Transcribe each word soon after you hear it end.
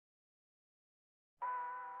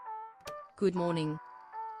Good morning.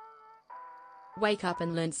 Wake up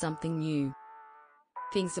and learn something new.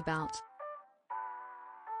 Things about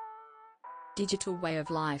digital way of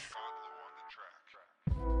life.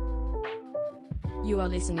 You are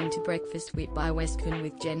listening to Breakfast Wit by Westcon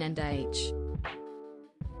with Jen and H.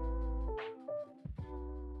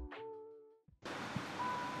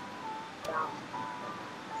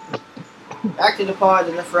 Back to the pod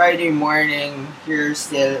on a Friday morning. Here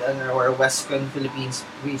still on our Westcon Philippines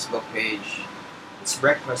Facebook page. It's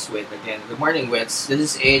Breakfast With again. Good morning, Wits. This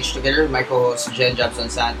is H together with my co-host Jen Jobson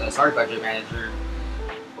Santos, our budget manager.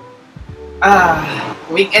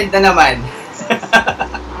 Weekend na naman.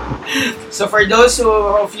 So for those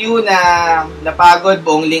of you na napagod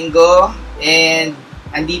buong linggo and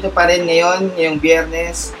andito pa rin ngayon, ngayong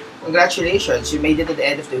Biyernes, congratulations, you made it to the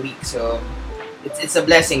end of the week. So it's a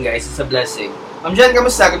blessing, guys. It's a blessing. Ma'am Jen,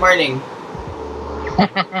 kamusta? Good morning.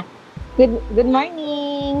 Good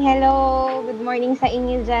morning. Hello. Good morning sa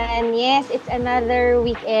inyo dyan. Yes, it's another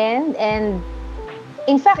weekend and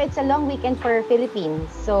in fact, it's a long weekend for Philippines.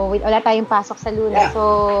 So wala tayong pasok sa Luna. Yeah.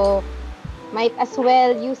 So might as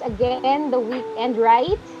well use again the weekend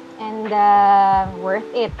right and worth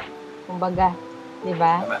it. Kumbaga, 'di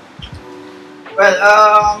ba? Well,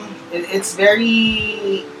 it's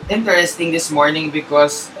very interesting this morning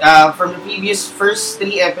because from the previous first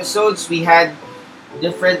 3 episodes, we had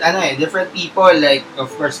different people, like of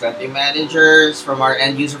course country managers from our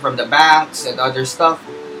end user from the banks and other stuff.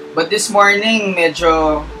 But this morning,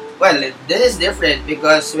 medyo, well, this is different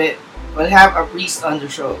because we'll have a priest on the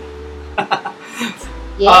show.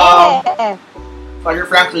 Yeah. Father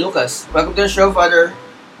Frank Lucas. Welcome to the show, Father.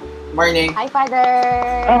 Morning. Hi, Father.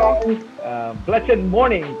 Blessed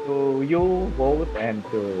morning to you both and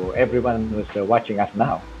to everyone who's watching us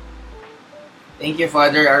now. Thank you,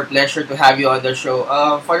 Father. Our pleasure to have you on the show.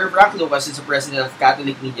 Father Frank Lucas is the president of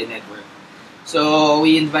Catholic Media Network. So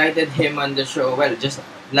we invited him on the show. Well, just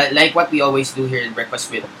like what we always do here in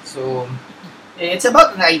Breakfast With. So it's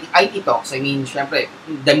about IT talks. I mean, syempre,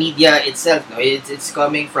 the media itself, no, it's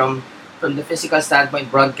coming from the physical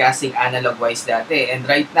standpoint, broadcasting analog-wise dati. And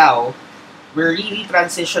right now, we're really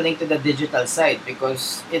transitioning to the digital side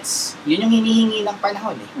because yun yung hinihingi ng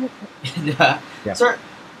panahon eh. Diba? Yeah. Sir,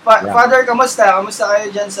 Father, kamusta? Kamusta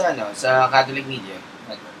kayo dyan sa Catholic Media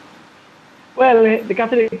Network? Well, the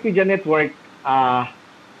Catholic Media Network,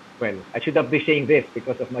 well, I should have been saying this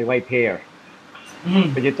because of my white hair.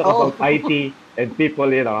 When you talk about IT and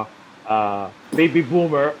people, baby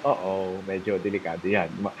boomer, medyo delikado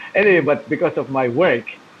yan. Anyway, but because of my work,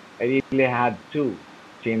 I really had to,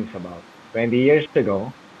 since about 20 years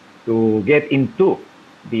ago, to get into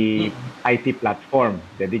the IT platform,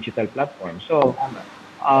 the digital platform. So,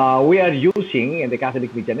 we are using in the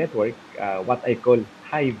Catholic Media Network what I call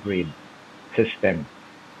hybrid system.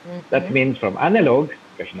 That means from analog,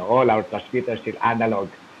 because all our transmitters still analog.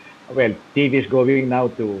 Well, TV is going now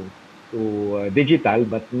to digital,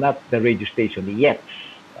 but not the radio station yet.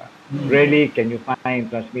 Rarely can you find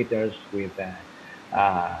transmitters with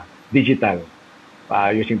digital,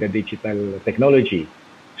 using the digital technology.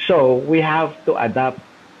 So we have to adapt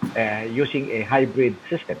using a hybrid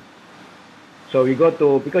system. So we go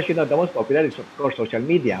to, because the most popular is of course social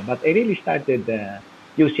media, but I really started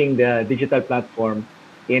using the digital platform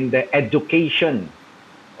in the education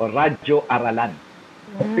or Radyo Aralan.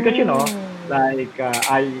 Because like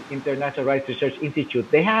International Rights Research Institute,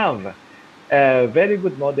 they have a very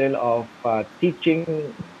good model of teaching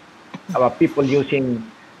about people using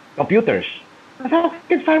computers. How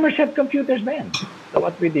can farmers have computers then? So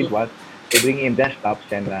what we did was to bring in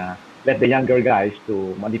desktops and let the younger guys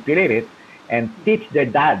to manipulate it and teach their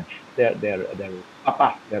dads, their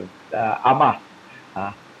papa, their ama,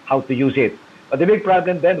 how to use it. But the big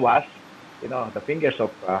problem then was, the fingers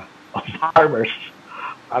of farmers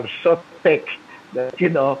are so thick that,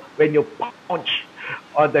 when you punch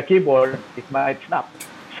on the keyboard, it might snap.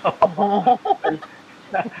 So,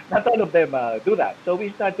 not all of them do that. So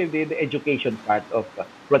we started the education part of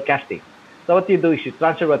broadcasting. So what you do is you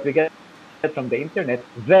transfer what we get from the internet,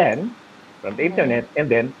 and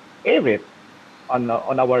then air it on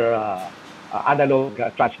our analog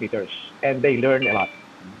transmitters. And they learn a lot,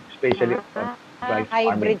 especially on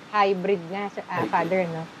hybrid nga, Father,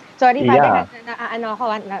 no? Sorry, Father,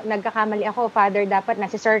 nagkakamali ako, Father, dapat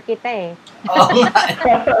nasa circuit eh.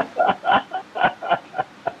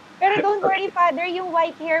 Pero don't worry, Father, yung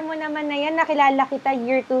white hair mo naman na yan, nakilala kita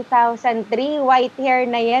year 2003, white hair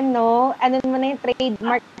na yan, no? Ano mo na yung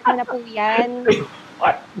trademark mo na po yan?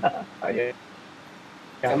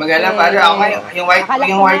 Kaya magala, Father, ako yung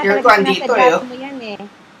white hair ko andito eh. Mo yan eh.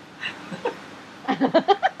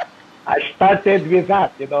 I started with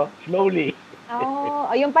that, slowly.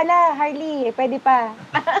 Yun pala, Harley. Pwede pa.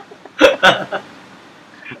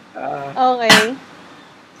 Uh, Okay.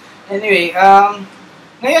 Anyway,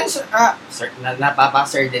 ngayon, sir,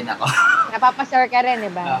 napapasir din ako. Napapasar ka rin,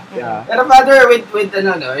 di ba? yeah. Pero Father, with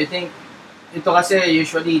I think, ito kasi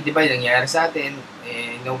usually, di ba, nangyayari sa atin,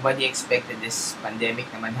 nobody expected this pandemic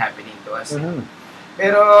naman happening to us. Mhm.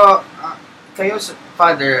 Pero, kayo,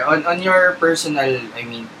 Father, on your personal,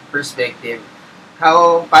 perspective,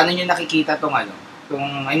 paano nyo nakikita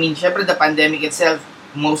syempre the pandemic itself,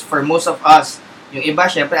 for most of us, yung iba,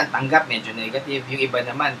 syempre, ang tanggap medyo negative. Yung iba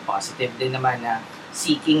naman, positive din naman na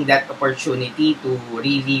seeking that opportunity to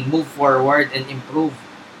really move forward and improve.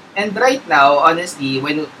 And right now, honestly,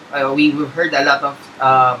 when we've heard a lot of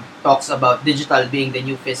talks about digital being the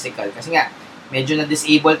new physical. Kasi nga, medyo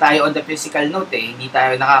na-disable tayo on the physical note eh. Hindi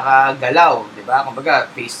tayo nakakagalaw, di ba?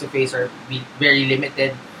 Kumbaga, face-to-face are very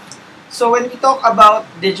limited. So when we talk about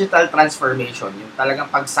digital transformation, yung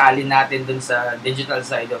talagang pagsalin natin dun sa digital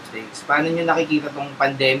side of things, paano nyo nakikita tong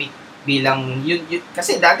pandemic bilang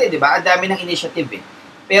kasi dati, di ba, ang dami ng initiative eh,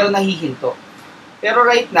 pero nahihinto. Pero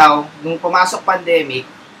right now, nung pumasok pandemic,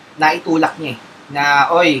 naitulak niya eh,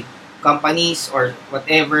 na, companies or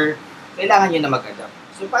whatever, kailangan nyo na mag-adapt.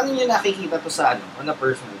 So paano nyo nakikita to sa on a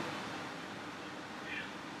personal?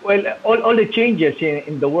 Well, all the changes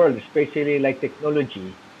in the world, especially like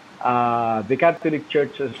technology, the Catholic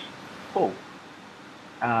Church's Pope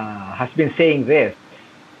has been saying this,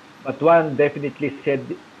 but one definitely said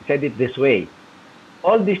it this way: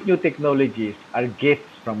 all these new technologies are gifts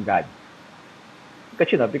from God.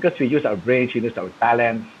 Because we use our brains, we use our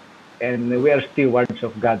talents, and we are stewards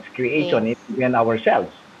of God's creation, Yes. even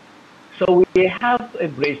ourselves. So we have to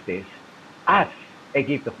embrace this as a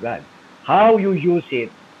gift of God. How you use it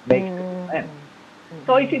makes the difference.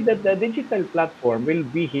 So I see that the digital platform will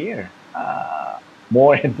be here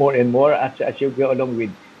more and more and more as you go along with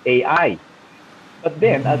AI. But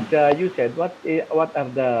then, as you said, what are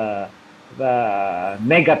the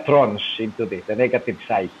negatrons into this? The negative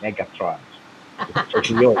side, negatrons. So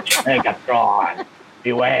huge, Megatron,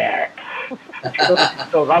 beware.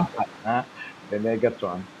 So rampant, the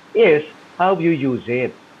Megatron is how you use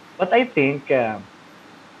it. But I think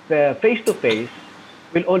the face-to-face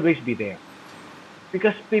will always be there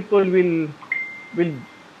because people will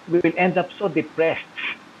will end up so depressed.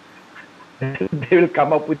 They will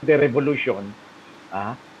come up with the revolution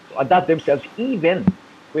to adapt themselves even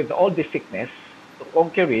with all the sickness to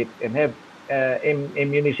conquer it and have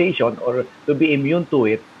immunization or to be immune to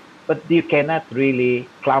it. But you cannot really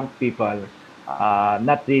clamp people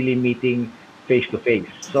not really meeting face to face.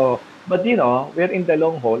 So, but we're in the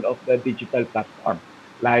long haul of the digital platform.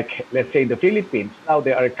 Like, let's say, the Philippines, now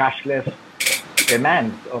there are cashless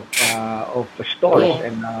demands of stores Oh,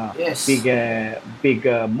 and yes. big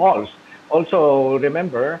malls. Also,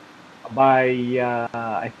 remember by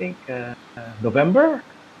I think November,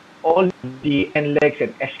 all the NLEX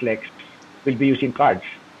and SLEX will be using cards.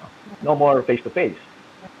 No more face to face.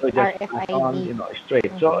 So just pass on, RFID.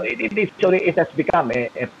 straight. So it has become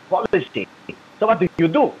a policy. So what do you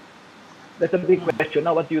do? That's a big question.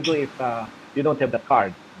 Now, what do you do if you don't have the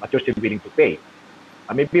card, but you're still willing to pay?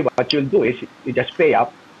 Maybe what you'll do is you just pay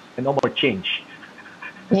up and no more change.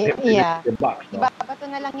 Yeah. The box, no? Ibabato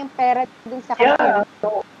na lang yung pera dun sa Yeah. cashier.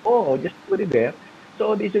 So, just put it there.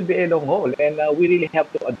 So this will be a long haul, and we really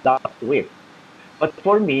have to adapt to it. But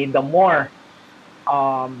for me, the more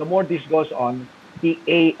this goes on, the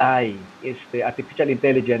AI is the artificial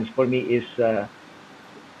intelligence for me is a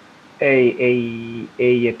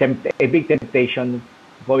big temptation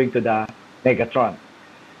going to the Megatron.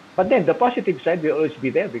 But then the positive side will always be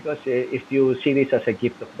there because if you see this as a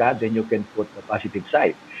gift of God, then you can put the positive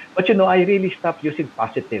side. But I really stopped using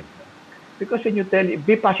positive because when you tell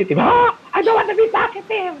be positive, I don't want to be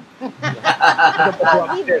positive.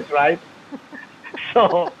 Yes, right?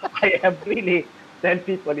 So I have really tell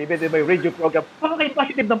people, even in my radio program, kayo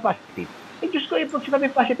positive ng positive. Diyos ko, pag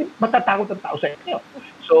sinabi positive, matatakot ang tao sa inyo.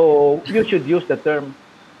 So, you should use the term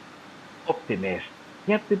optimist.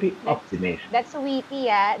 You have to be optimist. That's witty,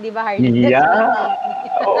 di ba, Harley? That's Yeah. witty.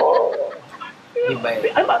 Oh. Iba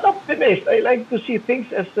eh. I'm an optimist. I like to see things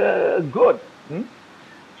as good.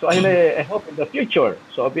 So I hope in the future,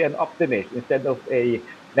 so I'll be an optimist instead of a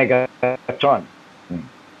negatron.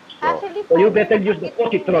 Actually, So you Father, better use the nabanggit mo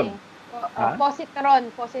positron. yun eh. Positron.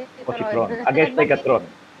 Positron. Against Megatron.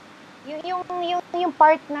 Yung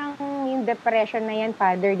part ng yung depression na yan,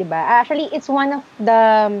 Father, di ba? Actually, it's one of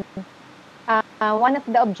the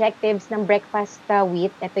objectives ng Breakfast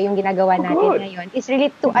with, ito yung ginagawa natin Good. ngayon, is really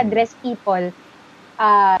to address people,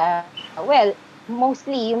 well,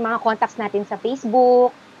 mostly yung mga contacts natin sa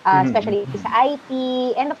Facebook, especially sa IT,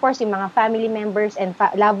 and of course, yung mga family members and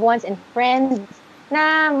loved ones and friends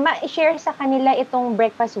na ma-share sa kanila itong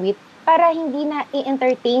breakfast with para hindi na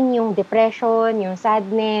i-entertain yung depression, yung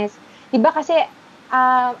sadness. Diba kasi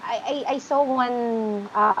I saw one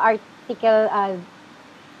article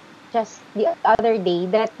just the other day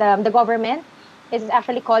that the government is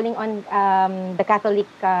actually calling on the Catholic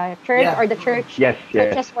Church or the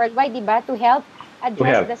churches worldwide, diba, to help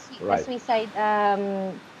address the suicide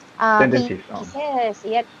tendencies. cases,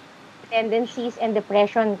 yet tendencies and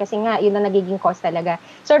depression kasi nga yun ang nagiging cause talaga.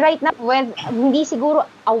 So right now, hindi siguro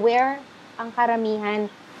aware ang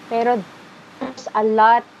karamihan, pero there's a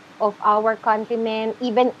lot of our countrymen,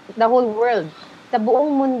 even the whole world, sa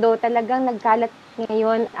buong mundo, talagang nagkalat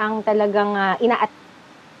ngayon ang talagang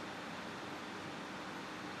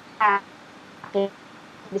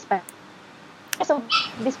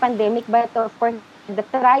this pandemic, but of course the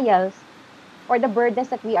trials or the burdens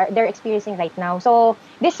that they're experiencing right now. So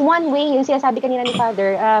this one way, yung sinasabi kanina ni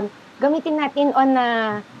Father, gamitin natin on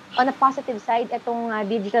a positive side itong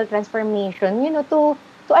digital transformation, to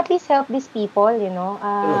at least help these people,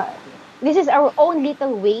 this is our own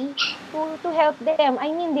little way to help them.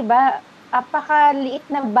 I mean, 'di ba, apakaliit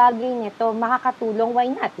na bagay nito, makakatulong, why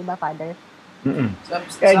not, 'di ba, Father?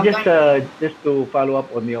 Just to follow up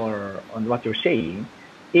on what you're saying,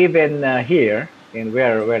 even here in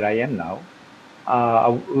where I am now,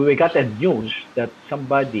 we got a news that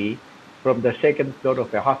somebody from the second floor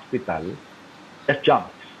of a hospital just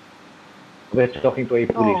jumped. I was talking to a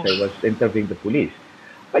police. I was interviewing the police.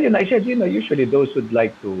 But I said, usually those who'd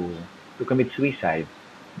like to commit suicide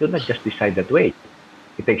do not just decide that way.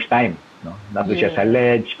 It takes time. No, nandun siya sa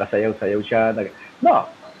ledge, pasayaw-sayaw siya. No,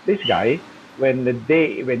 this guy, when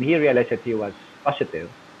he realized that he was positive,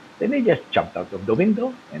 then he just jumped out of the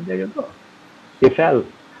window, and there you go. He fell.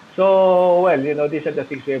 So, these are the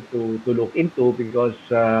things we have to look into, because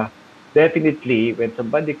definitely when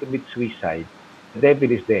somebody commits suicide, the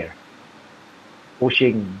devil is there,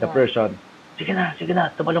 pushing the person, sige na,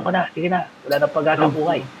 tumalong ka na, sige na, wala na pag-asa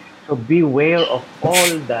buhay. So beware of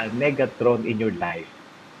all the negatron in your life.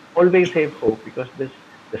 Always have hope, because the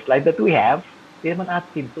slide that we have, di naman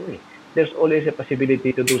atin to eh. There's always a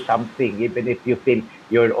possibility to do something, even if you feel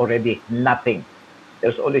you're already nothing.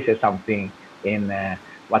 There's always something in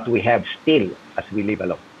what we have still as we live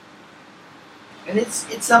alone. And it's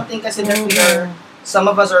something kasi that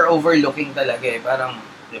some of us are overlooking talaga eh. Parang,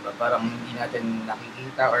 di ba, parang hindi natin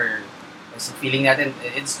nakikita, or feeling natin,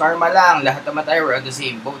 it's karma lang, lahat naman tayo, we're on the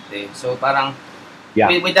same boat eh. So parang,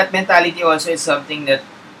 with that mentality also, it's something that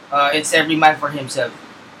it's every man for himself.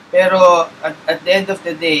 Pero at the end of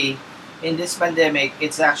the day, in this pandemic,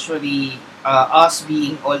 it's actually us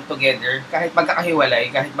being all together, kahit magkakahiwalay,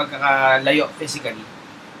 kahit magkakalayo physically,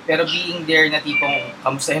 pero being there na tipong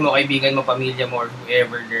kamustahin mo kaibigan mo, pamilya mo, or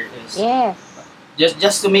whoever there is. Yes.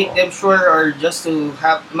 Just to make them sure, or just to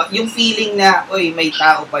have yung feeling na, oy, may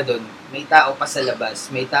tao pa doon, may tao pa sa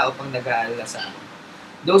labas, may tao pang nag-aalala sa akin.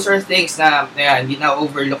 Those are things na hindi na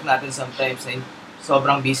overlook natin sometimes, na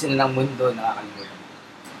sobrang busy na ng mundo, nakakalimutan.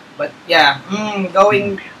 But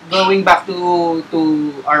going back to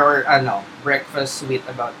our breakfast with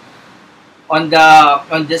about on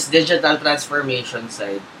this digital transformation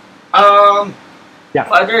side.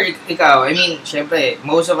 Father, ikaw, I mean, syempre,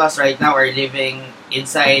 most of us right now are living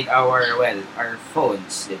inside our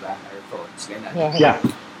phones, di ba? Our phones, ganun. Yeah.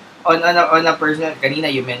 On a personal,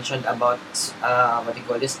 kanina you mentioned about what you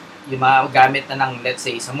call this, yung mga gamit na ng, let's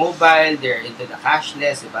say, sa mobile, they're into the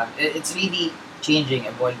cashless, di ba? It's really changing,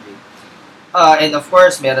 evolving. And of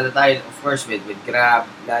course, meron na tayo, of course, with Grab,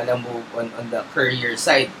 Lalamove on the courier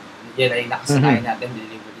side. Yan ay nakasanayan natin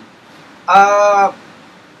delivery.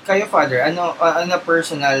 Kayo, Father, on a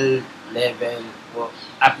personal level,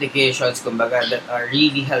 applications, kumbaga, that are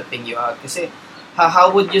really helping you out? Kasi, how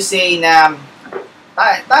would you say na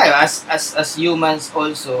tayo as humans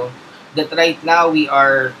also, that right now we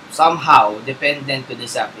are somehow dependent to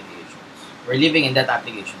these applications? We're living in that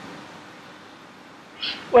application.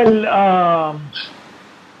 Well,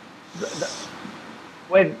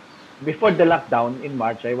 before the lockdown in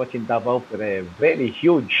March, I was in Davao for a very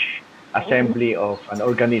huge assembly of an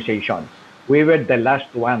organization. We were the last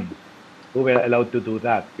one who were allowed to do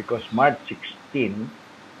that, because March 16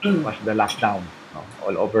 was the lockdown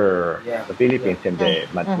all over the Philippines and the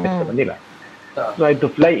Metro Manila. So I had to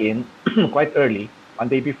fly in quite early, one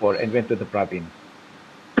day before, and went to the province.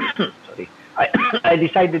 Sorry. I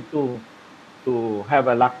decided to have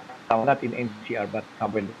a lockdown, not in NCR, but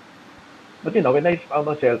somewhere. But when I found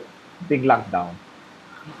myself being locked down,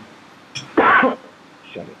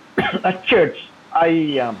 sorry, at church,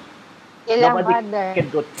 I Ilang nobody father. can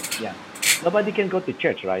go. Yeah, nobody can go to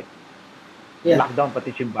church, right? Yeah. Lockdown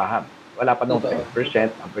pati simbahan. Wala pa noong Totoo.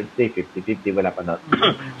 10%, ang birthday, 50-50, wala pa noon.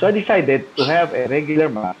 So I decided to have a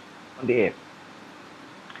regular mass on the air.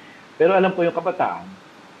 Pero alam ko yung kabataan,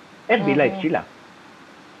 FB Live sila.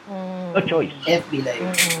 No choice. FB Live.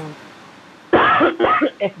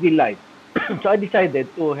 FB Live. So I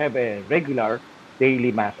decided to have a regular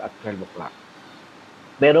daily mass at 12 o'clock.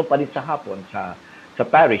 Meron pa rin sa hapon sa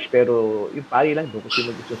parish, pero yung pari lang doon, kung sino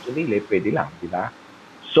gusto sumili, pwede lang, di ba?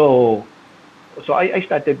 So I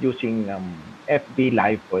started using FB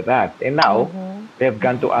Live for that. And now, we have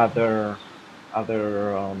gone to other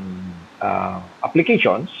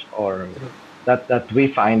applications or that we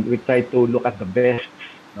find. We try to look at the best.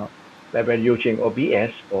 No, we're using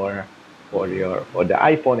OBS for the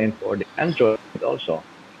iPhone and for the Android also.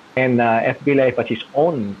 And FB Live has its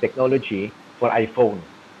own technology for iPhone.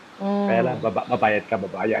 Kaya lang, mabayad ka,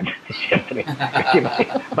 mabayad. Siyempre, kasi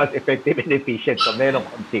mas effective and efficient. So, meron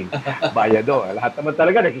konting bayad do. Lahat naman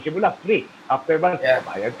talaga, nagsisimula free. After months,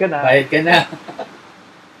 bayad ka na. Bayad ka na.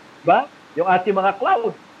 Ba? Yung ating mga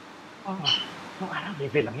cloud. Nung araw,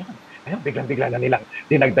 level lang yan. Ayun, biglang-bigla na nilang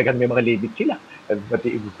dinagdagan may mga limit sila. But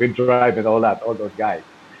with drive and all that, all those guys.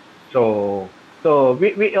 So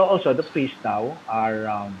we also, the priests now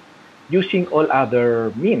are using all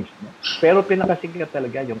other means. No? Pero pinakasikat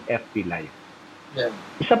talaga yung FB Live. Yeah.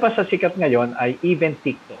 Isa pa sa sikat ngayon ay even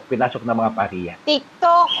TikTok. Pinasok ng mga pariya.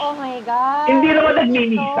 TikTok, oh my God. Hindi naman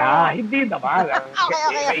nagmimisa. Hindi naman.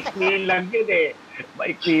 Okay. Maikli lang yun eh.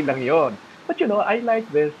 Maikli lang yun. But you know, I like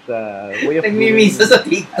this way of Nagmimisa sa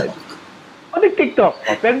TikTok.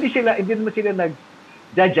 Nag-TikTok. Pero hindi naman sila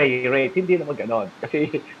nag-gyrate. Hindi naman ganon.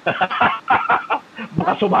 Kasi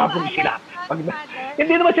baka sumabog sila.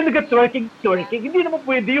 Hindi naman sila nag-twerking. Hindi naman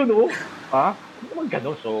pwede yun, oh. Ha? Hindi naman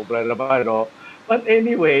ganon. Sobra naman, no? But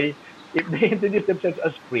anyway, if they introduce themselves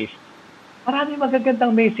as priests, marami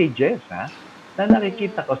magagandang messages, ha? Na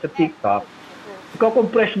nakikita ko sa TikTok.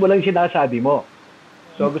 Iko-compress mo lang yung sinasabi mo.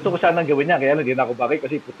 So, gusto ko sanang gawin niya. Kaya lang, hindi na ako bagay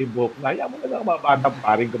kasi puting buhok na. Hayaan mo na lang mga batang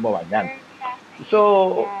paring gumawa niyan. So,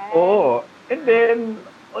 oo. And then,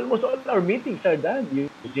 almost all our meetings are done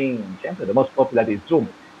using, siyempre, the most popular is Zoom.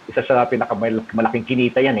 Isa sa pinakamalaking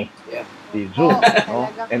kinita yan eh. Yeah. Si Zoom, no?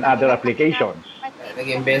 And other applications.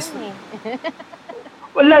 Nag-invest.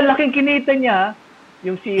 Wala, laking kinita niya.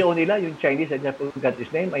 Yung CEO nila, yung Chinese, I just forgot his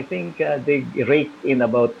name. I think they rake in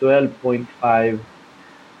about 12.5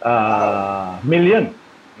 million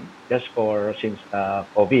just since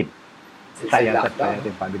COVID. Science at Science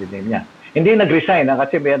yung family name niya. Hindi nag-resign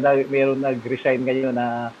kasi mayroon nag-resign ngayon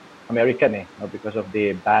na American because of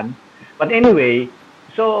the ban. But anyway,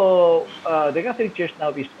 so the Catholic Church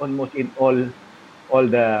now is almost in all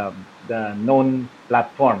the known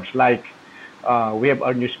platforms. Like we have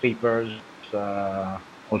our newspapers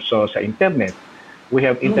also sa internet. We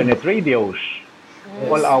have internet radios. Yes.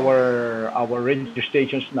 All our radio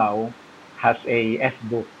stations now has a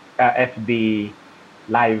FB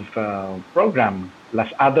live program plus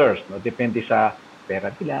others, no? Depende sa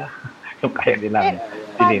pera nila, yung kaya nilang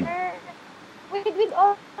bilhin. With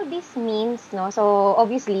all these means, no? So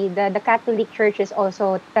obviously the Catholic Church is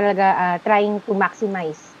also talaga trying to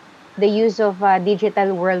maximize the use of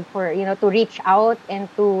digital world for to reach out and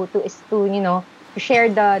to share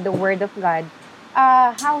the word of God.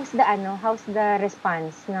 How's the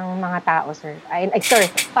response ng mga tao, sir? Sorry,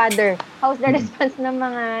 Father. How's the response ng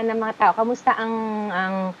mga tao? Kamusta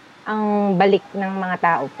ang balik ng mga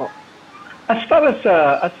tao po? As far as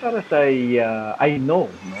I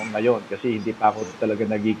know, no, ngayon kasi hindi pa ako talaga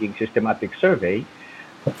nagiging systematic survey.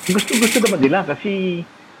 Gusto naman nila kasi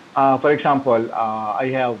for example,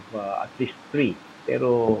 I have at least 3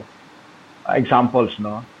 pero examples,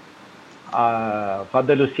 no.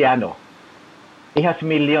 Father Luciano, he has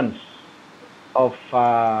millions of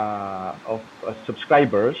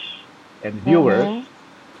subscribers and viewers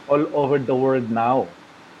all over the world now.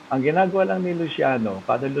 Ang ginagawa lang ni Luciano,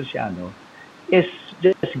 Father Luciano, is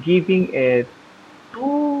just giving a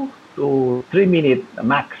 2 to 3 minute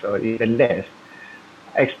max or even less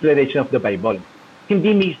explanation of the Bible.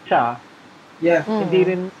 Hindi misa, hindi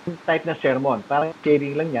rin type na sermon. Parang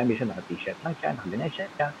sharing lang niya, minsan naka-t-shirt lang siya, naka-ganyan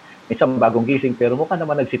siya, minsan bagong gising, pero mukha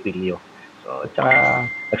naman nagsipilyo. So,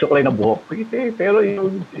 tsaka, nagsukulay ng buhok. Pero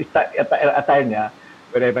yung attire niya,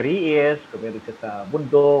 wherever he is, kung meron siya sa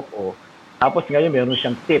bundok, o tapos ngayon meron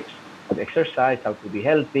siyang tips of exercise, how to be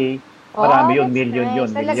healthy. Marami yun, million nice. Yun.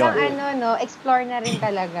 Talagang explore na rin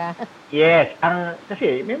talaga. Yes.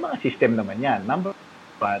 Kasi may mga system naman yan. Number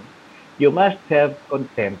 1, you must have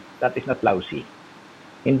content that is not lousy.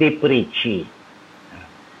 Hindi preachy.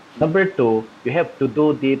 Number two, you have to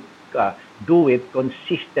do it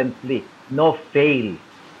consistently. No fail.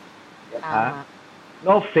 Tama.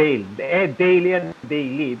 No fail. Daily and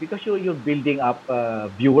daily because you're building up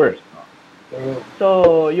viewers. No?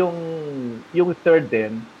 So yung third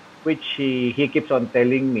then, which he keeps on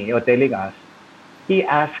telling me or telling us, he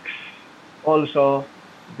asks also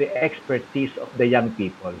the expertise of the young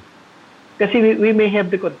people. Kasi we may have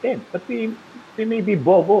the content, but we may be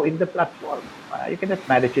bobo in the platform. You cannot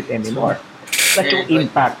manage it anymore. Plus yung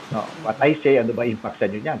impact. No? What I say, ano ba impact sa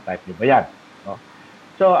inyo yan? Type nyo ba yan? No?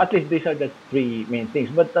 So at least these are the three main things.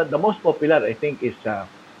 But the most popular, I think, is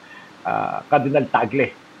Cardinal Tagle.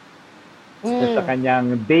 Sa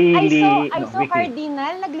kanyang daily I saw weekly.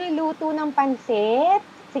 Cardinal nagluluto ng pansit.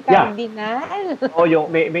 Si Cardinal. Yung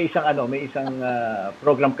may isang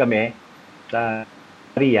program kami sa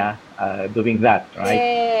Maria doing that, right?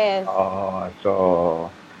 Yes. So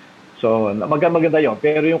maganda yun.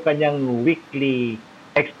 Pero yung kanyang weekly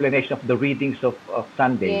explanation of the readings of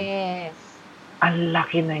Sunday, Yes. ang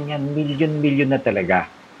laki na niyan, million na talaga.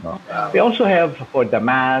 No? We also have for the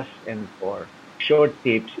mass and for short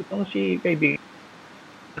tips, itong si kaibigan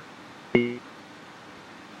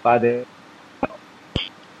Father.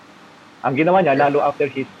 Ang ginawa niya, lalo after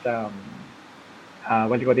his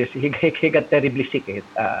what do you call this, he got terribly sick.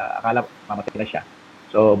 Akala mamatay na siya.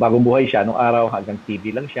 So, bagong buhay siya. Nung araw, hanggang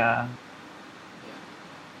TV lang siya.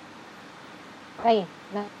 Ay,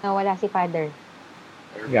 nawala si Father.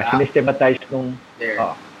 Yeah, sinestematize nung... There.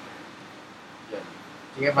 Oh.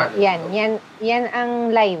 Sige, Father. Yan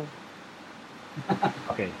ang live.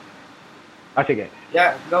 Okay. Sige.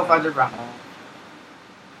 Yeah, go, Father Frank.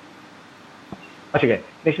 Sige.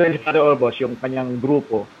 Next one si Father Orbos, yung kanyang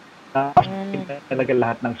grupo, talaga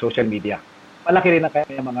lahat ng social media. Malaki rin ang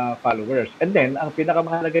kanyang mga followers. And then, ang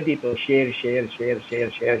pinakamahalaga dito, share.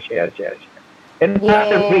 And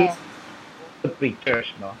after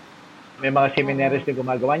preachers, no? May mga seminaries na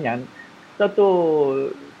gumagawa niyan. So to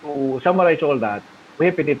summarize all that, we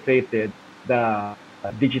have penetrated the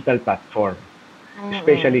digital platform,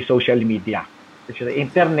 especially social media. Kasi sa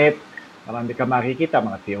internet, marami ka makikita,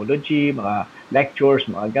 mga theology, mga lectures,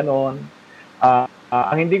 mga ganon.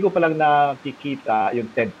 Ang hindi ko palang nakikita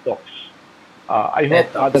yung TED Talks. I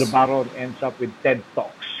hope Father Baron ends up with TED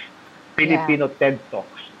Talks. Filipino TED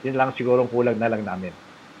Talks. Yun lang siguro kulang na lang namin.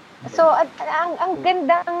 So, ang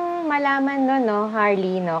gandang malaman no,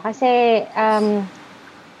 Harley, no? Kasi,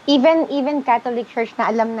 even Catholic Church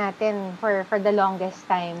na alam natin for the longest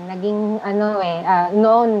time, naging,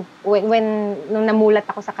 noon, nung namulat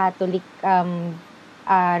ako sa Catholic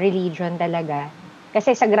religion talaga.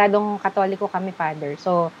 Kasi sagradong Katoliko kami, Father.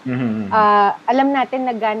 So, alam natin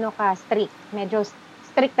na gaano ka strict. Medyo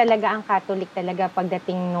strict talaga ang Catholic talaga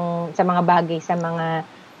pagdating sa mga bagay, sa mga,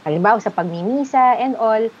 halimbawa, sa pagmimisa and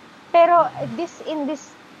all. Pero in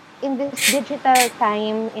this digital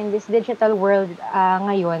time, in this digital world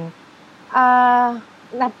ngayon,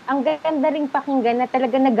 ang ganda ring pakinggan na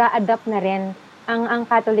talaga nag-a-adapt na rin ang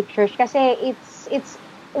Catholic Church kasi it's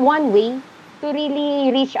one way to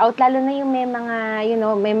really reach out, lalo na yung may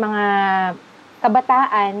mga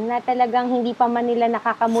kabataan na talagang hindi pa man nila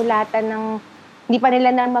nakakamulatan hindi pa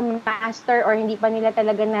nila na ma-master or hindi pa nila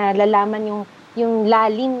talaga nalalaman yung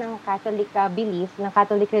lalim ng Catholic belief, ng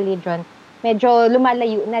Catholic religion, medyo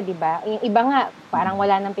lumalayo na, di ba? Yung iba nga, parang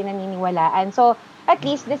wala nang pinaniniwalaan. So, at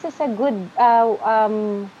least, this is a good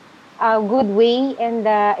way and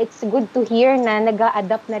it's good to hear na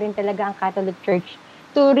nag-a-adapt na rin talaga ang Catholic Church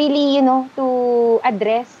to really, to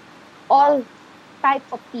address all type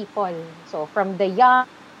of people. So, from the young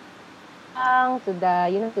to the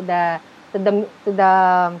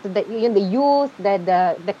youth,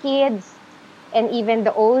 the kids, and even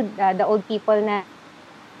the old people na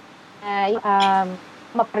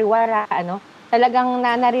mapariwara, talagang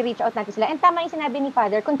nare-reach out natin sila. And tama yung sinabi ni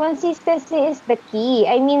Father, consistency is the key.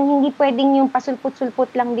 I mean, hindi pwedeng yung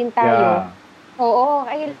pasulput-sulput lang din tayo. Yeah. Oo,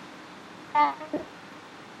 ay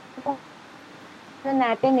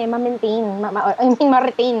natin ma-retain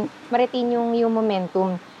yung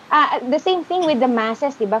momentum. The same thing with the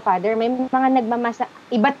masses, di ba, Father? May mga nagmamasa,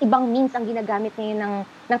 iba't ibang means ang ginagamit ngayon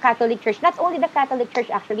ng Catholic Church. Not only the Catholic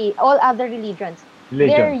Church, actually, all other religions.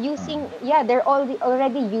 They're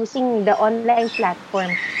already using the online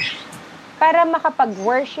platform para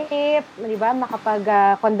makapag-worship, di ba,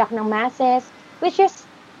 makapag-conduct ng masses, which is,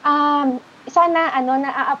 sana,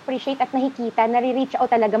 na-appreciate at nakikita, nare-reach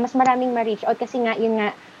out talaga, mas maraming ma-reach out kasi nga, yun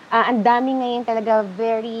nga, ang dami ngayon talaga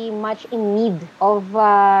very much in need of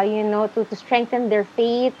to strengthen their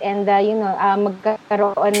faith and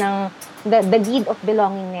magkaroon ng the deed of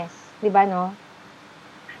belongingness, 'di ba, no?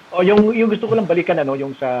 O yung gusto ko lang balikan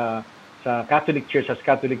yung sa Catholic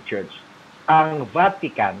Church, ang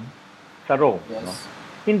Vatican sa Rome, no? Yes.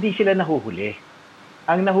 Hindi sila nahuhuli.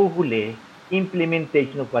 Ang nahuhuli,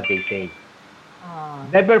 implementation of what they say.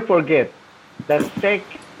 Never forget, the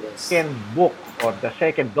second book or the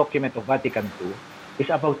second document of Vatican II is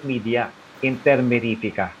about media, Inter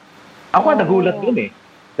Mirifica. Ako nagulat dun eh.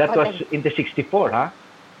 That was in the 64, ha?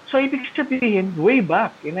 So, ibig sabihin, way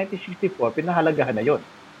back in 1964, pinahalagahan na yon.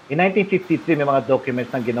 In 1953, may mga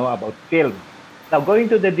documents na ginawa about film. Now,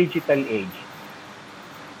 going to the digital age,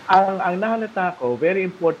 ang nahalata ko, very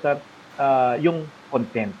important yung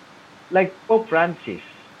content. Like Pope Francis,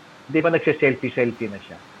 di ba nagse-selfie na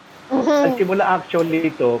siya? Nagsimula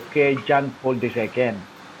actually ito kay John Paul II,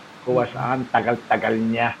 who was ang tagal-tagal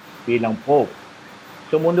niya bilang Pope.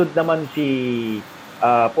 Sumunod naman si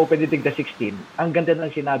Pope Benedict XVI, ang ganda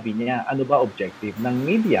ng sinabi niya, ano ba objective ng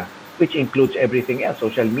media, which includes everything else,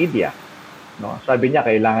 social media. No? Sabi niya,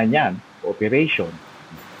 kailangan yan, cooperation.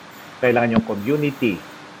 Kailangan yung community.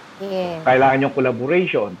 Yes. Kailangan yung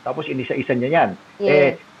collaboration. Tapos inisa-isa niya yan.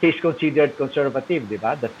 Yes. He's considered conservative, di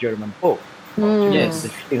ba? That German Pope. Yes.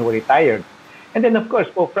 Who retired. And then, of course,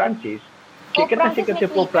 Pope Francis. Sikat na sikat si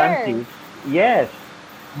Pope Francis. Yes.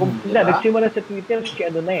 Diba? Nagsimula sa Twitter,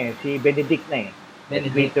 si Benedict na eh.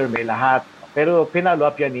 Twitter, may lahat. Pero pinalo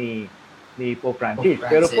up yan ni Pope Francis.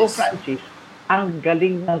 Pero Pope Francis, ang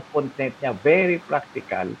galing ng content niya, very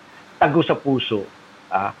practical, tago sa puso.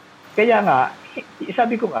 Kaya nga,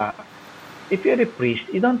 sabi ko nga, if you're a priest,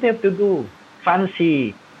 you don't have to do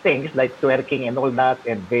fancy things like twerking and all that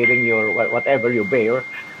and bearing your whatever you bear.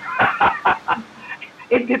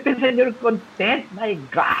 It depends on your content. My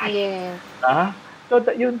gosh. Yes. So,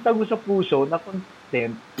 yung tago sa puso na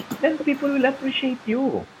content, then people will appreciate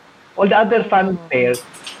you. All the other fanfare,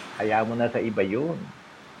 kaya mo na sa iba yun.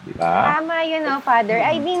 Di ba? Tama yun, Father.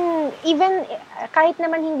 I mean, even kahit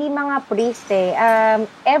naman hindi mga priest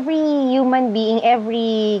every human being,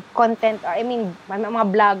 every content, mga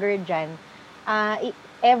vlogger dyan,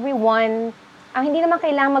 everyone, hindi naman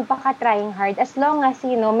kailangan magpaka-trying hard as long as,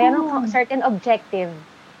 meron kang certain objective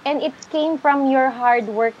and it came from your hard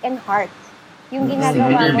work and heart. Yung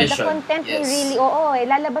ginagawa mo, the content will really,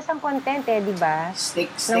 lalabas ang content di ba? Stick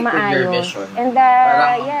with your vision. And,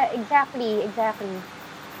 yeah, exactly.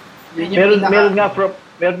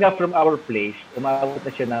 Meron nga from our place, umabot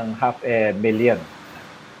na siya ng 500,000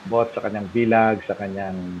 both sa kanyang bilag, sa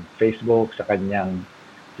kanyang Facebook, sa kanyang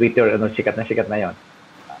Twitter, sikat na yon.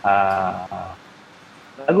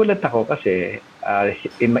 Nagulat ako kasi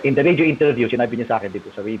in the radio interview, sinabi niya sa akin dito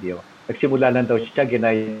sa video, nagsimula lang daw siya,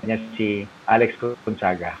 ginaya niya si Alex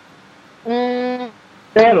Gonzaga.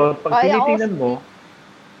 Pero, pag tinitingnan mo,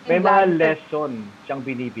 may mga lesson siyang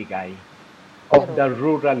binibigay of the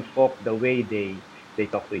rural folk, the way they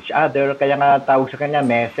talk to each other. Kaya nga tawag sa kanya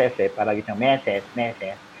meses, palagi siyang meses.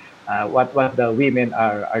 What the women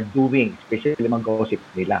are doing, especially mga gossip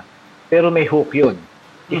nila. Pero may hook yun.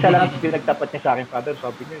 Isa lang ang pinagtapat niya sa akin, Father,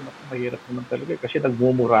 sabi niya, mahirap naman talaga kasi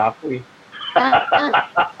nagmumura ako eh.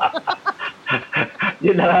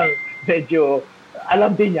 Yun lang, medyo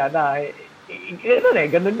alam din niya na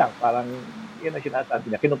ganun lang, parang yun ang sinasabi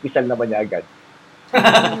niya, kinumpisal naman niya agad.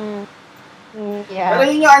 Yeah. Pero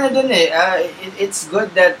yun yung dun it's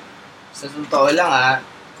good that sa totoo lang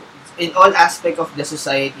in all aspect of the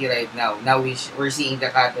society right now we're seeing the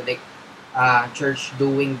Catholic Church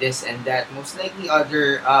doing this and that. Most likely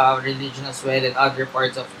other religion as well and other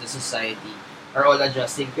parts of the society are all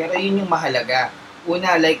adjusting. Pero yun yung mahalaga.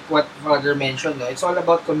 Una, like what Father mentioned, it's all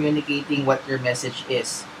about communicating what your message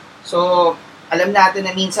is. So, alam natin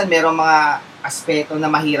na minsan merong mga aspeto na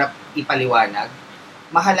mahirap ipaliwanag.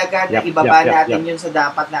 Mahalaga na ibaba natin yun sa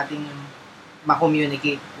dapat nating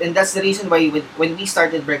ma-communicate. And that's the reason why when we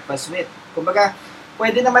started Breakfast With, kumbaga,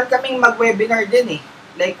 pwede naman kaming mag-webinar din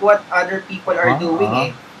like what other people are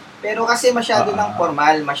doing Pero kasi masyado ng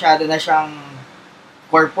formal, masyado na siyang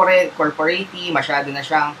corporate-y, masyado na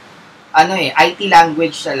siyang IT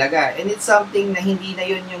language talaga. And it's something na hindi na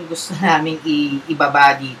yun yung gusto naming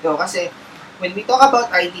ibaba dito. Kasi when we talk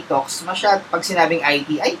about IT talks, pag sinabing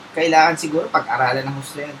IT, kailangan siguro pag-aralan ng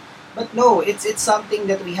gusto yan. But no, it's something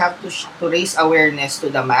that we have to raise awareness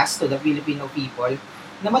to the mass, to the Filipino people,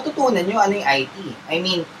 na matutunan nyo ano yung IT. I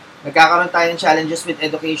mean, nagkakaroon tayo ng challenges with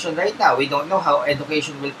education right now. We don't know how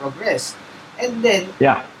education will progress. And then,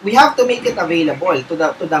 we have to make it available to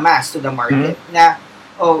the mass, to the market, na,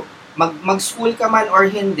 mag-school ka man or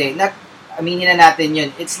hindi, aminin na natin yun,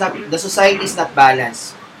 the society is not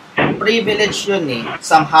balanced. Privilege yun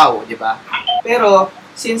somehow, di ba? Pero,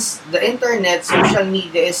 since the internet, social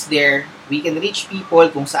media is there, we can reach people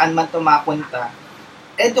kung saan man ito mapunta.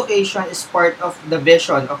 education is part of the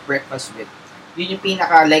vision of Breakfast with. Yun yung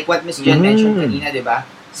pinaka, like what Miss Jen mentioned kanina, di ba?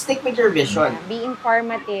 Stick with your vision. Yeah, be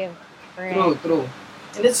informative. True, Correct. true.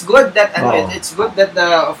 And it's good that Oo. it's good that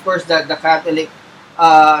of course the Catholic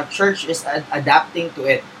church is adapting to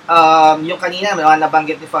it. Yung kanina mga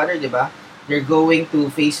nabanggit ni Father, 'di ba? They're going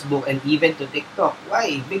to Facebook and even to TikTok.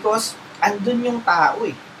 Why? Because andun yung tao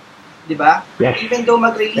eh. 'Di ba? Yes. Even though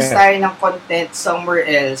mag-release Yeah. tayo ng content somewhere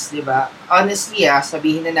else, 'di ba? Honestly,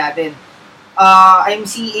 sabihin na natin, I'm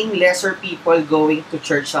seeing lesser people going to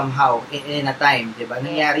church somehow in a time, 'di ba?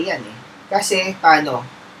 Nangyari 'yan eh. Kasi paano?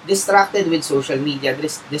 Distracted with social media,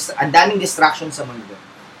 ang daming distraction sa mundo.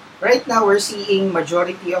 Right now, we're seeing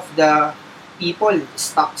majority of the people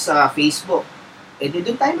stuck sa Facebook. Eh, di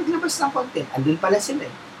doon tayo maglabas ng content. Andun pala sila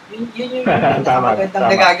eh. Yun yung pinakamagandang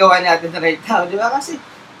Tama. nagagawa natin right now, di ba? Kasi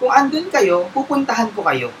kung andun kayo, pupuntahan ko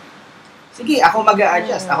kayo. Sige, ako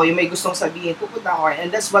mag-a-adjust. Ako yung may gustong sabihin, pupunta ko kayo. And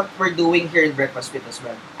that's what we're doing here in Breakfast with as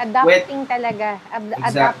well. Adapting talaga. Exactly.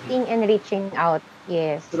 Adapting and reaching out.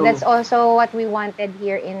 Yes. True. That's also what we wanted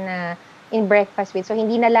here in Breakfast with. So,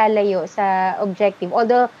 hindi nalalayo sa objective.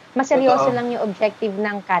 Although, maseryoso Totoo. lang yung objective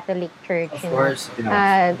ng Catholic Church. Of you know. course.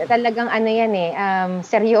 Talagang ano yan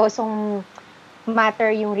seryosong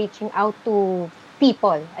matter yung reaching out to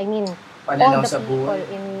people. I mean, all Pananaw the sa people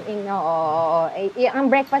buhay. ang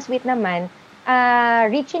Breakfast with naman,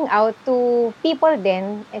 reaching out to people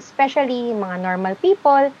din, especially mga normal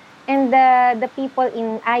people and the people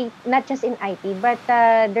in not just in IT, but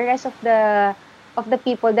the rest of the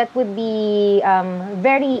people that would be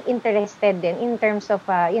very interested din in terms of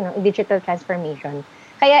digital transformation.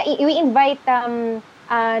 Kaya we invite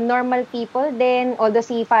normal people then, although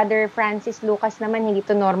si Father Francis Lucas naman hindi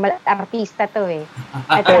to normal, artista to eh.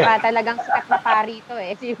 At saka talagang sikat na pari to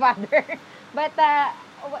eh, si Father. But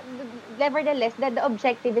nevertheless, the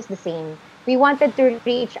objective is the same. We wanted to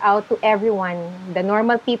reach out to everyone, the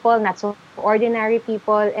normal people, not so ordinary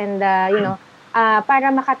people, and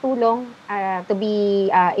para makatulong to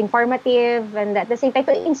be informative and at the same time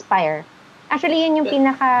to inspire. Actually, yun yung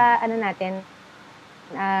pinaka natin.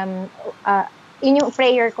 Yun yung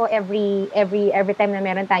prayer ko every time na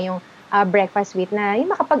meron tayong breakfast with, na yung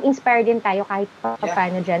makapag-inspire din tayo kahit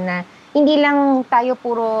paano dyan, na hindi lang tayo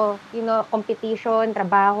puro competition,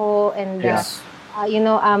 trabaho, and Yes.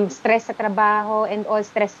 stress sa trabaho and all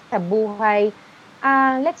stress sa buhay.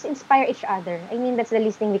 Let's inspire each other. I mean, that's the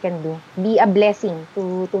least thing we can do. Be a blessing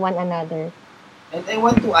to one another. And I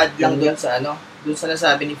want to add lang dun sa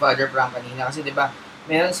nasabi ni Father Frank kanina, kasi 'di ba,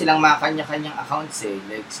 meron silang mga kanya-kanyang accounts eh.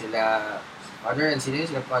 Like sila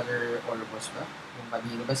Father Oropos ba? Yung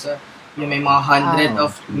kanino ba sa yung may mga hundred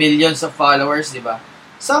of millions of followers, 'di ba?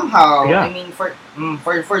 Somehow, Yeah. I mean,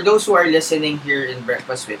 for those who are listening here in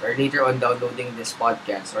Breakfast with, or later on downloading this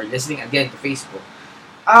podcast or listening again to Facebook,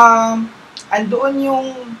 andoon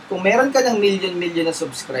yung, kung meron ka ng million na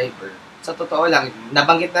subscriber, sa totoo lang,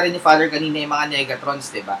 nabanggit na rin ni Father kanina yung mga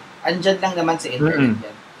Negatrons, di ba? Andyan lang naman sa internet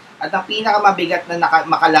yan. At ang pinakamabigat na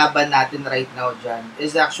makalaban natin right now dyan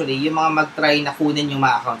is actually yung mga mag-try na kunin yung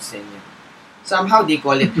mga accounts ninyo. Somehow, they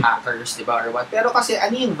call it hackers, di ba, or what? Pero kasi,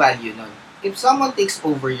 ano yung value nun? If someone takes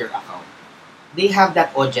over your account, they have that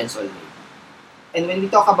audience already. And when we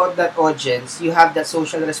talk about that audience, you have that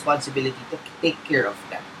social responsibility to take care of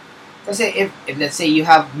them. Kasi if let's say you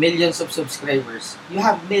have millions of subscribers, you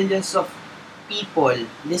have millions of people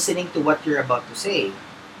listening to what you're about to say.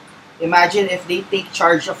 Imagine if they take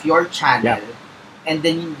charge of your channel and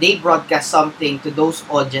then they broadcast something to those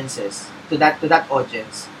audiences, to that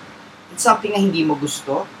audience. It's something na hindi mo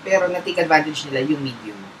gusto, pero na-take advantage nila yung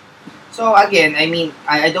medium mo. So again, I mean,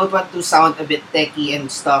 I don't want to sound a bit techy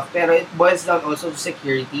and stuff, pero it boils down also to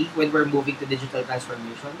security when we're moving to digital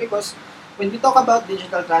transformation, because when we talk about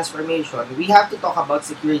digital transformation, we have to talk about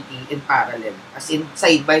security in parallel, as in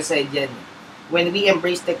side by side yan. When we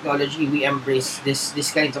embrace technology, we embrace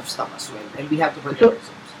this kinds of stuff as well, and we have to protect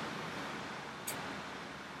ourselves.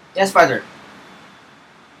 Yes, Father.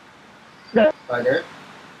 Father?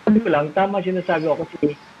 Sabi ko lang, tama sinasabi ko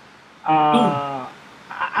kasi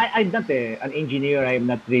I'm not an engineer, I'm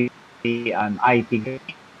not really an IT guy.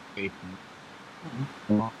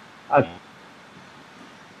 As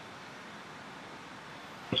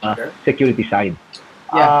security side.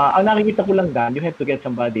 Ang nakikita ko lang dan, you have to get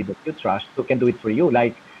somebody that you trust who can do it for you.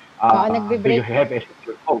 Like, do you have a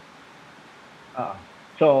secure code?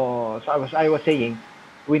 So I was saying,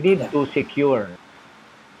 we need to secure.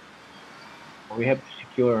 We have to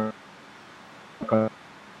secure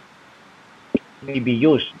may be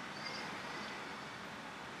used.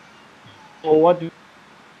 So what?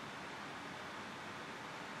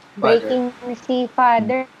 Breaking si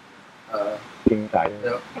Father. tayo.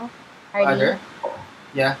 Hello? Hardy? Father?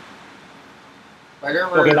 Yeah. Father,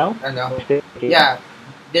 we're... Okay now? Ano? Okay. Yeah.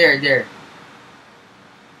 There.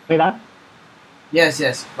 Okay na? Yes,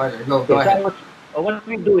 Father. Go Okay, ahead. so what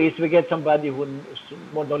we do is we get somebody who is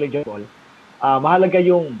more knowledgeable. Mahalaga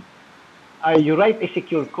yung you write a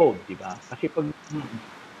secure code, di ba? Kasi pag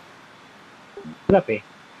hanap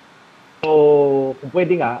so kung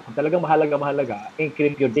pwede nga, kung talagang mahalaga,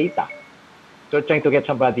 encrypt your data. So trying to get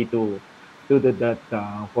somebody to do that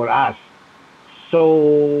for us.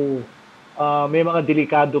 So may mga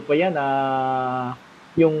delikado pa yan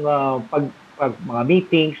yung pag mga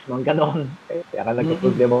meetings, mga ganon. Kaya ka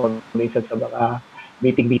nagka-problema minsan sa mga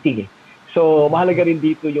meeting. So, mahalaga rin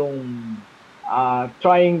dito yung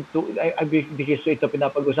trying to, ito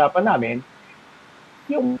pinapag-usapan namin,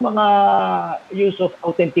 yung mga use of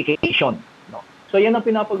authentication. No? So, yan ang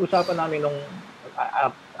pinapag-usapan namin nung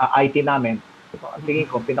IT namin. Ang tingin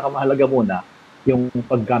ko, pinakamahalaga muna, yung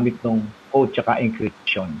paggamit ng code tsaka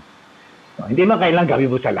encryption. No, hindi man kailangan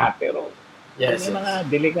gawin mo sa lahat, pero may mga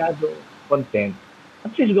delikado content,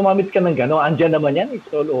 at least gumamit ka ng gano'n. Andyan naman yan. It's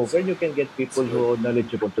all over. You can get people who are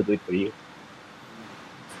knowledgeable to do it for you.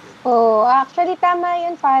 Oh, actually, tama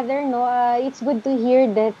yun, Father, no? It's good to hear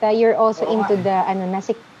that you're also into the,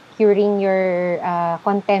 securing your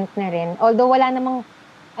content na rin. Although wala namang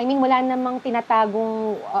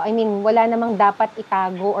tinatagong, wala namang dapat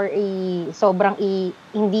itago or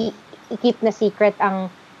hindi i-keep na secret ang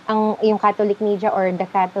yung Catholic media or the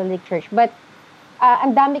Catholic Church. But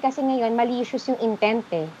ang dami kasi ngayon malicious yung intent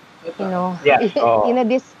you know. Yes. You know,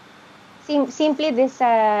 this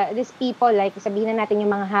people, like sabihin na natin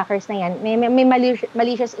yung mga hackers na yan, may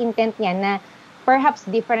malicious intent yan na perhaps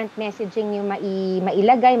different messaging yung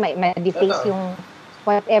mailagay, ma-deface yung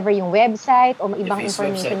whatever yung website o ibang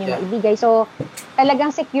information yung maibigay. So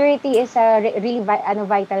talagang security is really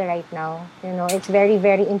vital right now. You know, it's very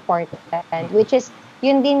very important, which is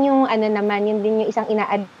yun din yung yun din yung isang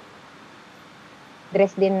address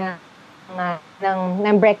din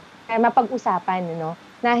ng break mapag-usapan, no,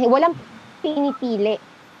 na walang pinipili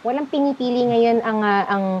ngayon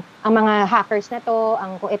ang mga hackers na to,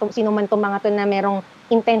 kung sino man tong mga to na merong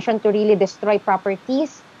intention to really destroy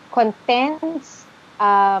properties, contents,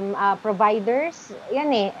 providers,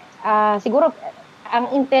 yan siguro ang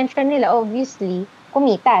intention nila obviously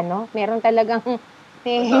kumita, no, meron talagang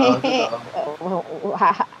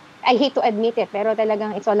I hate to admit it, pero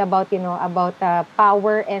talagang it's all about, about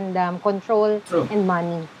power and control. True. And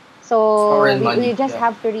money. So we just yeah.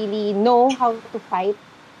 have to really know how to fight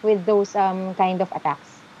with those kind of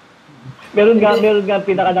attacks. Meron nga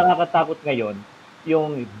pinaka nakakatakot ngayon,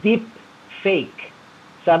 yung deep fake.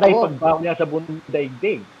 Sana ipagbaw niya sa buong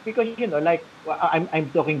daigdig. Because like I'm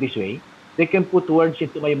talking this way, they can put words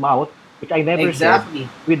into my mouth which I never said,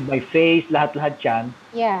 with my face, lahat-lahat yan.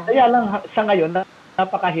 Yeah. Kaya lang sa ngayon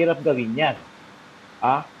napakahirap gawin yan.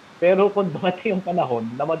 Pero kung dumating yung panahon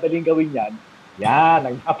na madaling gawin yan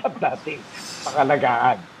ang dapat natin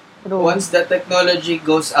pakalagaan. Once the technology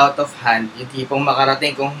goes out of hand, yung tipong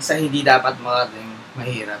makarating kung sa hindi dapat makarating,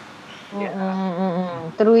 mahirap.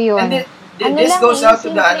 True yun. And this goes out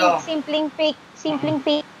to the simpleng fake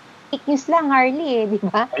news lang, Harley, di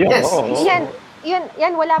ba? Yes.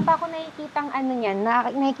 Yan, wala pa ako nakikitang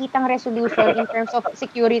resolution in terms of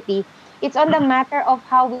security. It's on the matter of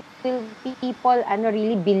how will people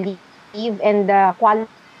really believe and qualify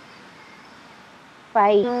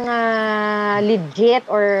legit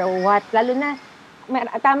or what. Lalo na,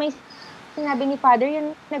 tama yung sinabi ni Father,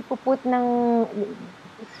 yung nagpuput ng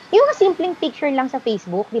yung simpleng picture lang sa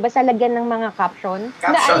Facebook, di ba, sa lagyan ng mga caption.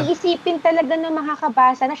 Na iisipin talaga ng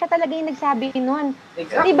makakabasa na siya talaga yung nagsabi nun.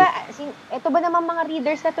 Exactly. Di ba, ito ba naman mga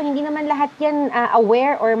readers na to, hindi naman lahat yan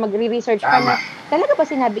aware or magre-research pa na, talaga ba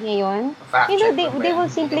sinabi niya yun? They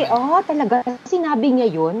will simply, talaga, sinabi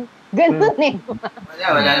niya yun? Ganun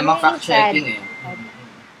Wala namang fact-checking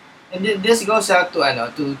And this goes out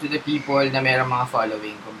to the people na mayroong mga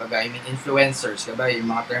following. Kumbaga, influencers, diba?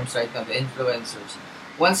 Yung mga terms right now, the influencers.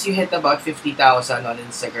 Once you hit about 50,000 on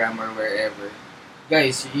Instagram or wherever,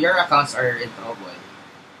 guys, your accounts are in trouble.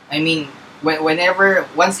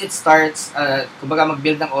 Once it starts, kumbaga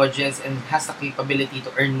mag-build ng audience and has the capability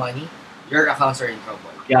to earn money, your accounts are in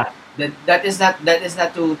trouble. Yeah. That is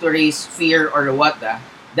not to raise fear or what,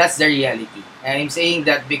 that's the reality. And I'm saying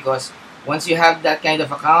that because once you have that kind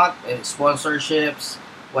of account, sponsorships,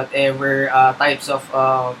 whatever types of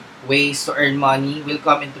ways to earn money will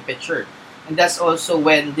come into picture. And that's also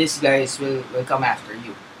when these guys will come after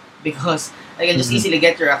you. Because I can just easily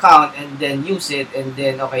get your account and then use it and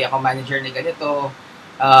then, okay, ako manager na ganito,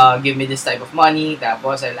 give me this type of money,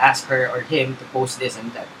 tapos I'll ask her or him to post this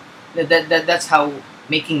and that. That's how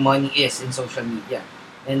making money is in social media.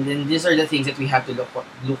 And then these are the things that we have to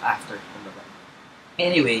look after.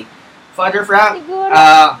 Anyway, Father Frank, Siguro,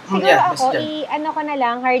 siguro yeah, ako, Mr. Jan. ano ko na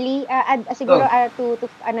lang, Harley, siguro to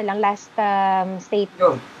ano lang, last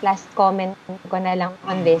comment ko na lang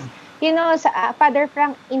on this. You know, sa Father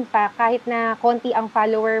Frank, in fact, kahit na konti ang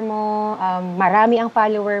follower mo, marami ang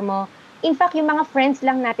follower mo, in fact, yung mga friends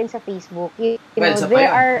lang natin sa Facebook, you know, they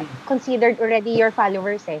are considered already your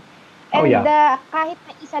followers eh. And kahit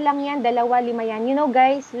na isa lang yan, 2, 5 yan, you know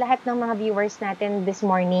guys, lahat ng mga viewers natin this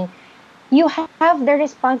morning, you have the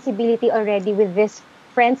responsibility already with these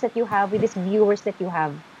friends that you have, with these viewers that you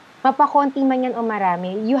have. Mapakonti man yan o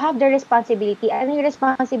marami, you have the responsibility. Ano yung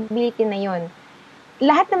responsibility na yon?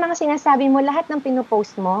 Lahat ng mga sinasabi mo, lahat ng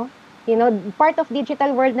pinupost mo, you know, part of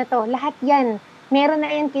digital world na to, lahat yan, meron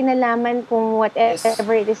na yan kinalaman kung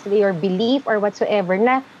whatever it is, your belief or whatsoever,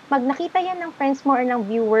 na nakita yan ng friends mo or ng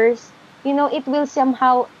viewers, you know, it will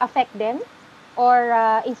somehow affect them or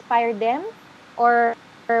inspire them or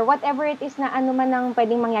whatever it is na ano man ang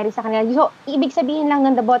pwedeng mangyari sa kanila. So, ibig sabihin lang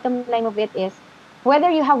ng the bottom line of it is, whether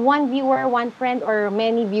you have one viewer, one friend, or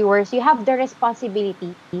many viewers, you have the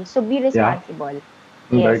responsibility. So, be responsible.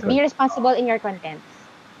 Yeah. Yes, be responsible in your contents.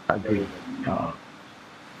 Agree.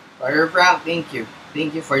 Father Frank, thank you.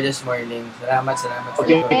 Thank you for this morning. Salamat for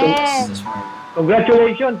this morning.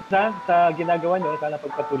 Congratulations sa ginagawa nyo. Sana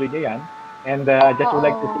pagpatuloy nyo yan. And just would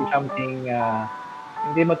like to say something,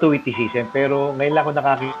 hindi matuwitisin, pero ngayon lang ako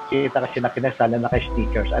nakakita kasi na kinasal na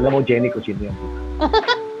naka-stickers. Alam mo, Jenny, kung sino yun.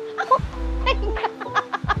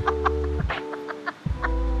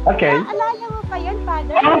 Okay. Alala mo pa yun,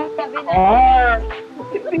 Father? Sabi na.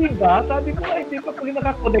 Hindi ba? Sabi ko nga, hindi pa pag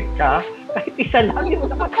nakakonect ka, kahit isa lang yung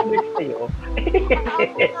nakakonect sa'yo.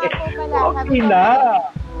 Okay na.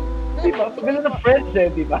 Diba? Pag gano'n na friends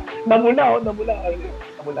diba? Namula.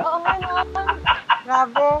 Oo nga naman.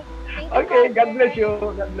 Bravo. Okay, God bless you.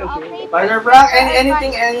 Father Frank,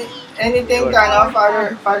 anything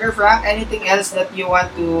Father Frank, anything else that you want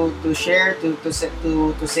to share to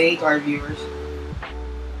say to our viewers?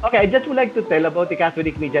 Okay, I just would like to tell about the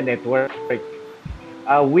Catholic Media Network.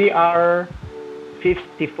 We are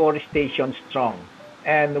 54 stations strong,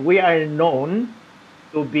 and we are known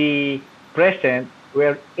to be present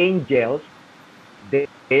where angels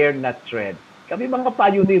dare not tread. Kami mga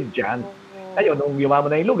pioneer dyan. Kayo, nung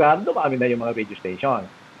yumaman na yung lugar, dumami na yung mga radio station.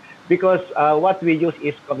 Because what we use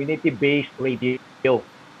is community-based radio.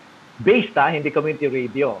 Based, hindi community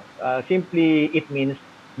radio. Simply, it means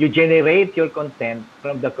you generate your content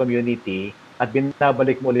from the community at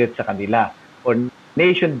binabalik mo ulit sa kanila for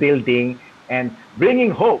nation building and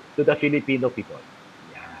bringing hope to the Filipino people.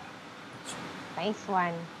 Yeah. Nice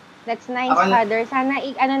one. That's nice, Father. Sana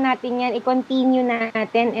natin yan, i-continue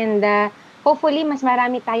natin and hopefully mas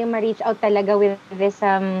marami tayong ma-reach out talaga with this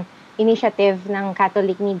initiative ng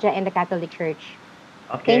Catholic Media and the Catholic Church.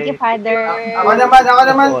 Okay. Thank you, Father. Ako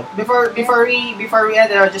naman before we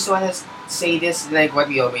end, I just want to say this like what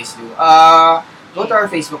we always do. Go to our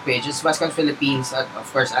Facebook page, it's WestCon Philippines of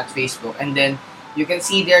course at Facebook, and then you can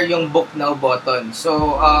see there yung book now button.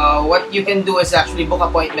 So what you can do is actually book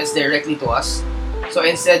appointments directly to us. So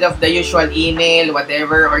instead of the usual email,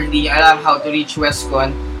 whatever, or hindi nyo alam how to reach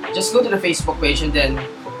WestCon, just go to the Facebook page and then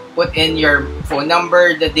put in your phone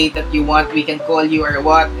number, the date that you want, we can call you or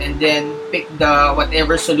what, and then pick the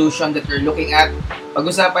whatever solution that you're looking at.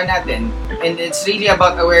 Pag-usapan natin. And it's really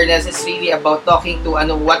about awareness, it's really about talking to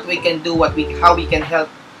what we can do, how we can help.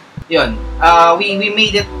 Yun. We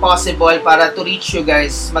made it possible para to reach you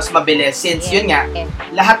guys mas mabilis since yun nga,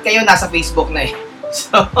 lahat kayo nasa Facebook na eh.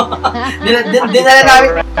 So, dinala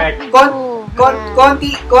namin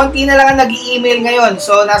konti na lang ang nag-i-email ngayon.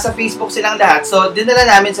 So, nasa Facebook silang lahat. So, dinala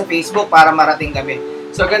namin sa Facebook para marating kami.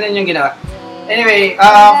 So, ganun yung ginawa. Anyway,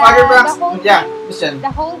 Father Frank, Christian.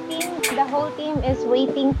 The whole team is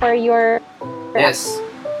waiting for your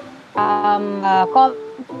call,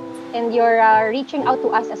 and you're reaching out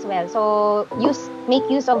to us as well. So, make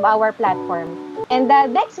use of our platform. And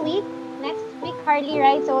next week, Harley,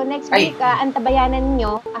 right? So, next week, antabayanan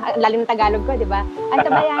nyo, lalo ng Tagalog ko, di ba?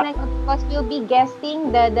 Antabayanan ko, because we'll be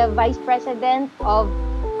guesting the Vice President of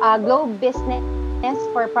Globe Business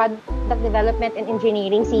for Product Development and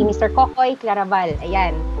Engineering, si Mr. Kokoy Claraval.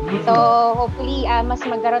 Ayan. So, hopefully, mas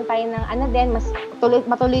magkaroon tayo ng mas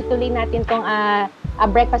matuloy-tuloy natin tong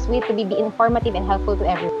breakfast week to be informative and helpful to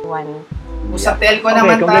everyone. Sa telco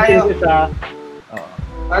naman tayo.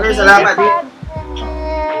 Father, salamat.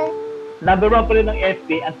 Number 1 pa rin ng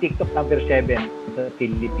FB ang TikTok number 7 sa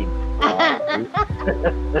Philippines.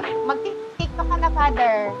 Mag-TikTok ka na,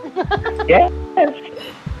 Father. Yes.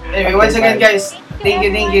 Anyway, once again guys,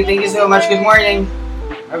 you, Thank you so much. Good morning.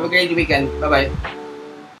 Have a great weekend. Bye-bye.